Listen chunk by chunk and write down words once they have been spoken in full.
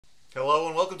Hello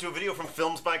and welcome to a video from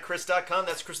filmsbychris.com.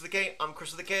 That's Chris with the K. I'm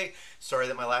Chris with the K. Sorry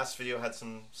that my last video had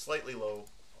some slightly low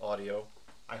audio.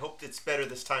 I hope it's better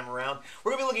this time around.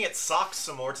 We're going to be looking at SoX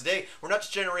some more. Today, we're not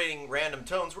just generating random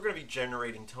tones, we're going to be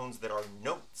generating tones that are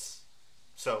notes.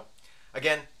 So,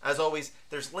 again, as always,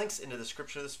 there's links in the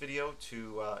description of this video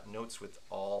to notes with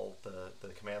all the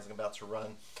commands I'm about to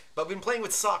run. But we've been playing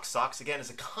with SoX. SoX, again, is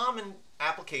a common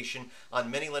application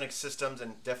on many Linux systems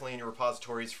and definitely in your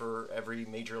repositories for every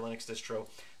major Linux distro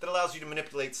that allows you to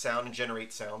manipulate sound and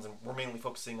generate sounds, and we're mainly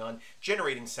focusing on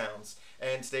generating sounds.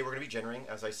 And today we're going to be generating,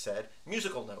 as I said,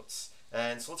 musical notes.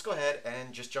 And so let's go ahead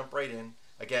and just jump right in.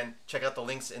 Again, check out the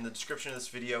links in the description of this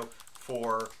video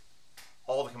for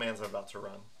all the commands I'm about to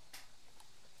run.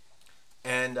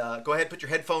 And go ahead and put your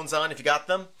headphones on if you got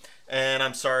them. And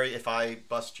I'm sorry if I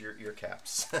bust your ear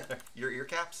caps. Your ear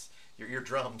caps? Your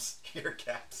eardrums, ear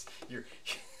caps,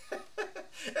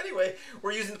 Anyway,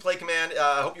 we're using the play command.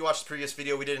 I hope you watched the previous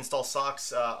video. We did install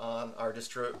SoX on our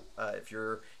distro. If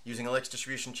you're using a Linux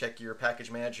distribution, check your package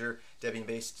manager.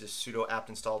 Debian-based sudo apt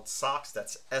installed SoX.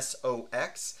 That's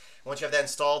SOX. Once you have that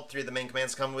installed, three of the main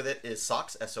commands come with it is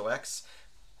SoX, SOX,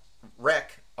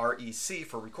 rec, REC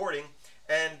for recording,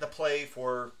 and the play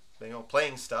for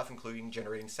playing stuff, including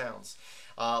generating sounds.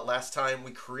 Last time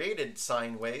we created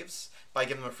sine waves by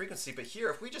giving them a frequency, but here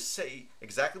if we just say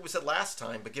exactly what we said last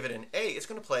time but give it an A, it's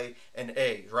going to play an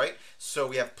A, right? So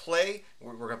we have play,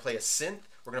 we're going to play a synth,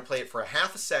 we're going to play it for a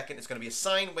half a second, it's going to be a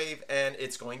sine wave, and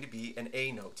it's going to be an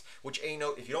A note. Which A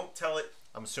note, if you don't tell it,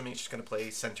 I'm assuming it's just going to play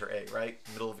center A, right?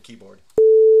 Middle of the keyboard.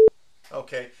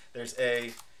 Okay, there's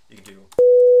A, you can do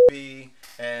B,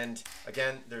 and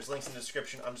again, there's links in the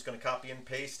description. I'm just going to copy and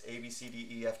paste A, B, C, D,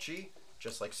 E, F, G,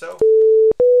 just like so.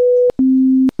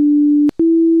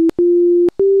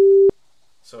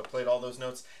 So it played all those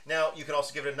notes. Now you can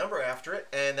also give it a number after it,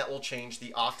 and that will change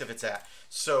the octave it's at.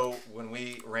 So when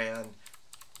we ran,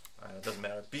 it doesn't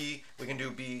matter, B, we can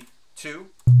do B2,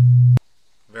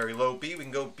 very low B, we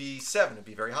can go B7, it'd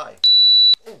be very high.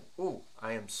 Ooh,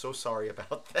 I am so sorry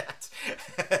about that.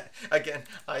 Again,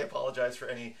 I apologize for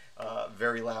any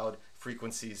very loud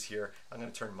frequencies here. I'm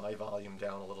going to turn my volume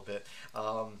down a little bit.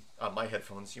 On my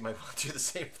headphones, you might want to do the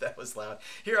same if that was loud.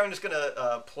 Here I'm just going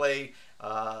to play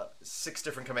 6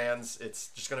 different commands. It's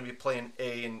just going to be playing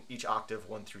A in each octave,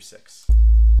 1 through 6.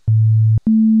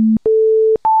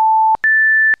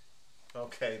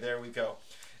 Okay, there we go.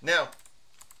 Now,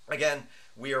 again,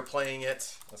 we are playing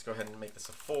it. Let's go ahead and make this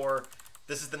a 4.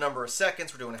 This is the number of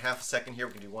seconds. We're doing a half a second here.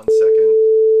 We can do 1 second.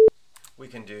 We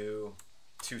can do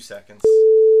 2 seconds.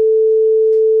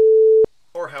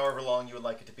 Or however long you would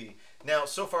like it to be. Now,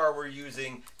 so far we're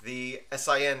using the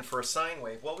SIN for a sine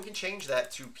wave. Well, we can change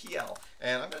that to PL.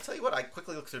 And I'm going to tell you what, I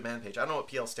quickly looked through the command page. I don't know what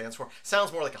PL stands for.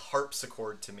 Sounds more like a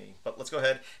harpsichord to me. But let's go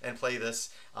ahead and play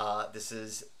this. This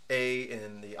is A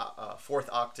in the 4th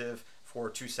octave for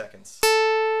 2 seconds.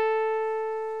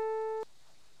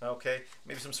 Okay,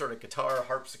 maybe some sort of guitar,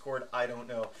 harpsichord, I don't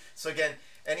know. So again,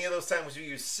 any of those times we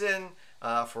use sin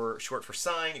for short for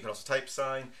sine. You can also type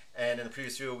sine. And in the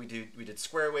previous video we did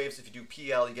square waves. If you do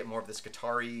PL, you get more of this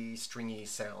guitar-y, stringy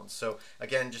sound. So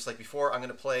again, just like before, I'm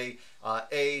going to play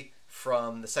A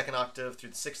from the 2nd octave through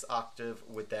the 6th octave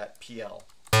with that PL.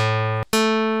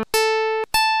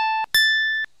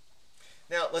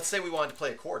 Now, let's say we wanted to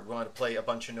play a chord. We wanted to play a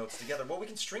bunch of notes together. Well, we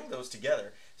can string those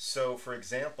together. So, for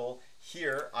example,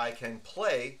 here I can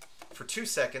play for 2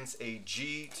 seconds a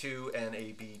G2 and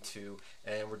a B2,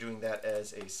 and we're doing that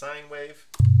as a sine wave.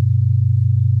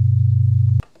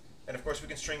 And of course, we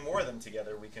can string more of them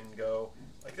together. We can go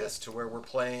like this to where we're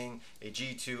playing a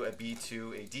G2, a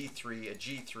B2, a D3, a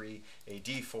G3, a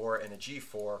D4, and a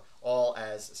G4, all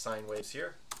as sine waves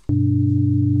here.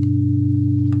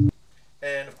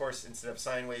 And of course, instead of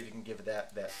sine wave, you can give it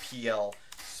that PL,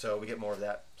 so we get more of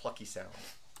that plucky sound.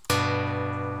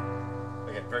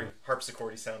 Again, very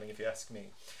harpsichordy sounding if you ask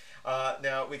me.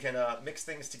 Now we can mix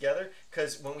things together,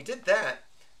 because when we did that,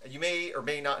 you may or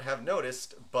may not have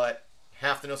noticed, but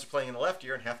half the notes are playing in the left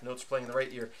ear and half the notes are playing in the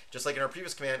right ear. Just like in our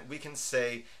previous command, we can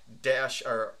say dash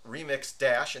or remix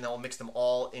dash, and that will mix them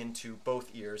all into both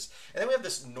ears. And then we have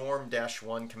this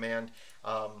norm-1 command.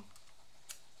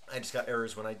 I just got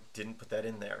errors when I didn't put that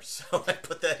in there. So I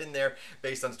put that in there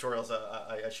based on tutorials.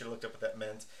 I should have looked up what that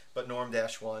meant. But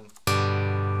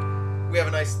norm-1. We have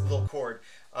a nice little chord.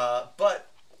 But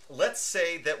let's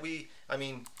say that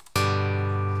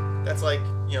that's like,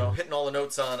 hitting all the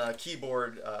notes on a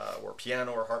keyboard or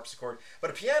piano or harpsichord. But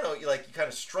a piano, you kind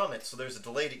of strum it, so there's a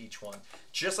delay to each one.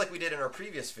 Just like we did in our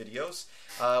previous videos,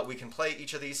 we can play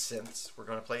each of these synths. We're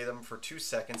going to play them for 2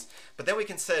 seconds, but then we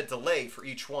can set a delay for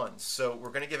each one. So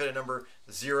we're going to give it a number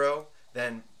 0,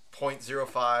 then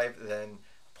 0.05, then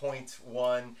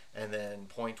 0.1, and then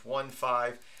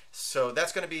 0.15. So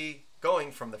that's going to be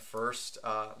going from the first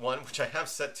one, which I have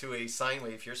set to a sine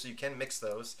wave here, so you can mix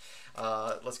those.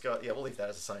 Let's go. Yeah, we'll leave that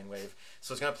as a sine wave.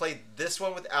 So it's going to play this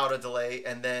one without a delay,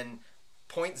 and then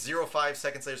 0.05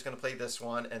 seconds later it's going to play this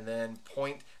one, and then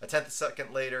a tenth of a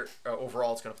second later,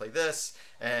 overall it's going to play this,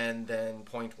 and then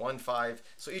 0.15.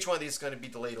 So each one of these is going to be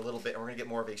delayed a little bit, and we're going to get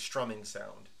more of a strumming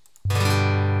sound. You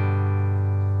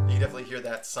can definitely hear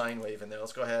that sine wave in there.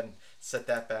 Let's go ahead and set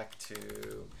that back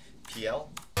to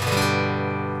PL.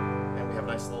 And we have a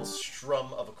nice little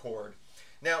strum of a chord.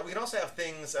 Now, we can also have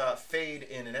things fade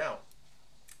in and out.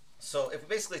 So if we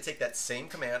basically take that same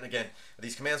command, again,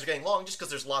 these commands are getting long just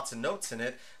because there's lots of notes in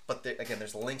it, but again,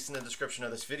 there's links in the description of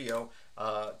this video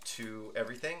to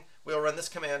everything. We'll run this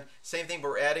command, same thing, but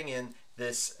we're adding in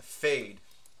this fade,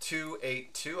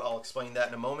 282. I'll explain that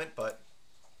in a moment, but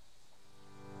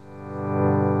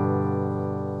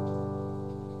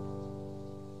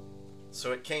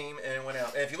so it came and went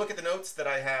out. And if you look at the notes that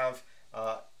I have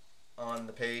on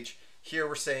the page, here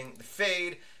we're saying the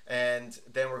fade, and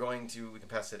then we're going to, we can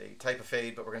pass it a type of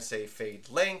fade, but we're going to say fade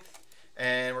length,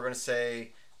 and we're going to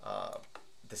say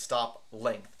the stop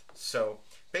length. So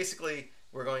basically,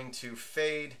 we're going to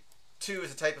fade. 2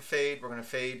 is a type of fade. We're going to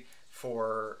fade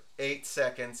for 8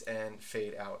 seconds and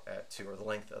fade out at 2, or the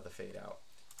length of the fade out.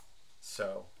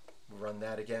 So we'll run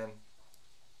that again.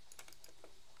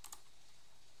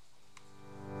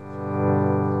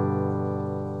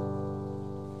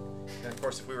 And of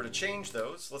course, if we were to change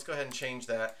those, let's go ahead and change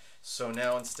that. So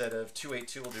now instead of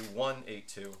 282, we'll do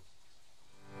 182. You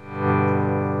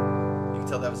can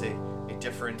tell that was a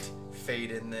different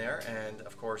fade in there. And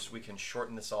of course, we can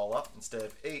shorten this all up. Instead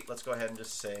of 8, let's go ahead and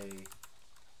just say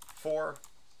 4.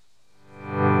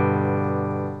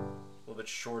 A little bit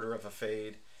shorter of a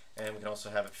fade. And we can also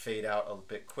have it fade out a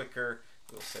bit quicker.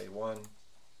 We'll say 1.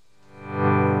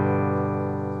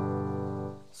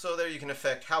 So there you can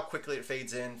affect how quickly it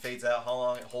fades in, fades out, how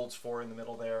long it holds for in the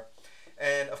middle there.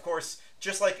 And of course,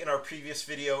 just like in our previous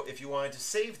video, if you wanted to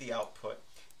save the output,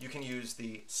 you can use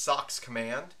the SoX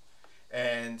command.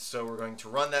 And so we're going to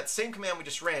run that same command we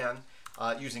just ran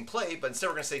using play, but instead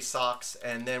we're going to say SoX,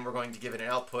 and then we're going to give it an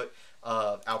output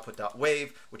of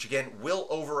output.wave, which again will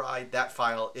override that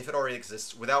file if it already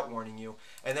exists without warning you.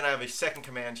 And then I have a second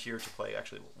command here to play.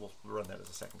 Actually, we'll run that as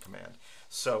a second command.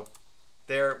 So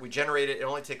there, we generate it. It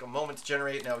only takes a moment to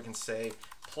generate. Now we can say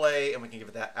play, and we can give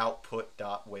it that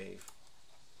output.wave.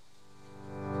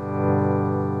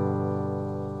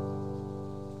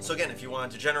 So again, if you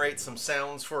wanted to generate some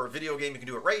sounds for a video game, you can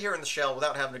do it right here in the shell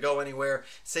without having to go anywhere.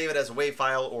 Save it as a WAV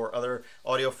file or other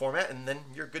audio format, and then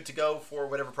you're good to go for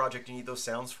whatever project you need those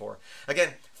sounds for. Again,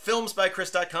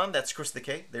 filmsbychris.com, that's Chris the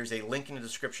K. There's a link in the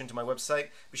description to my website.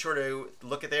 Be sure to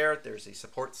look at there. There's a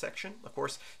support section. Of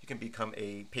course, you can become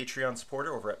a Patreon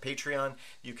supporter over at Patreon.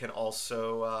 You can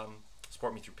also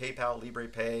support me through PayPal,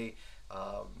 LibrePay,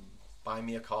 buy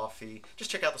me a coffee.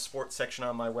 Just check out the support section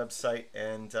on my website,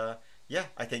 and yeah,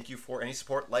 I thank you for any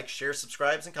support, likes, shares,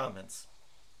 subscribes, and comments.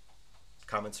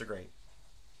 Comments are great.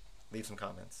 Leave some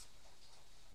comments.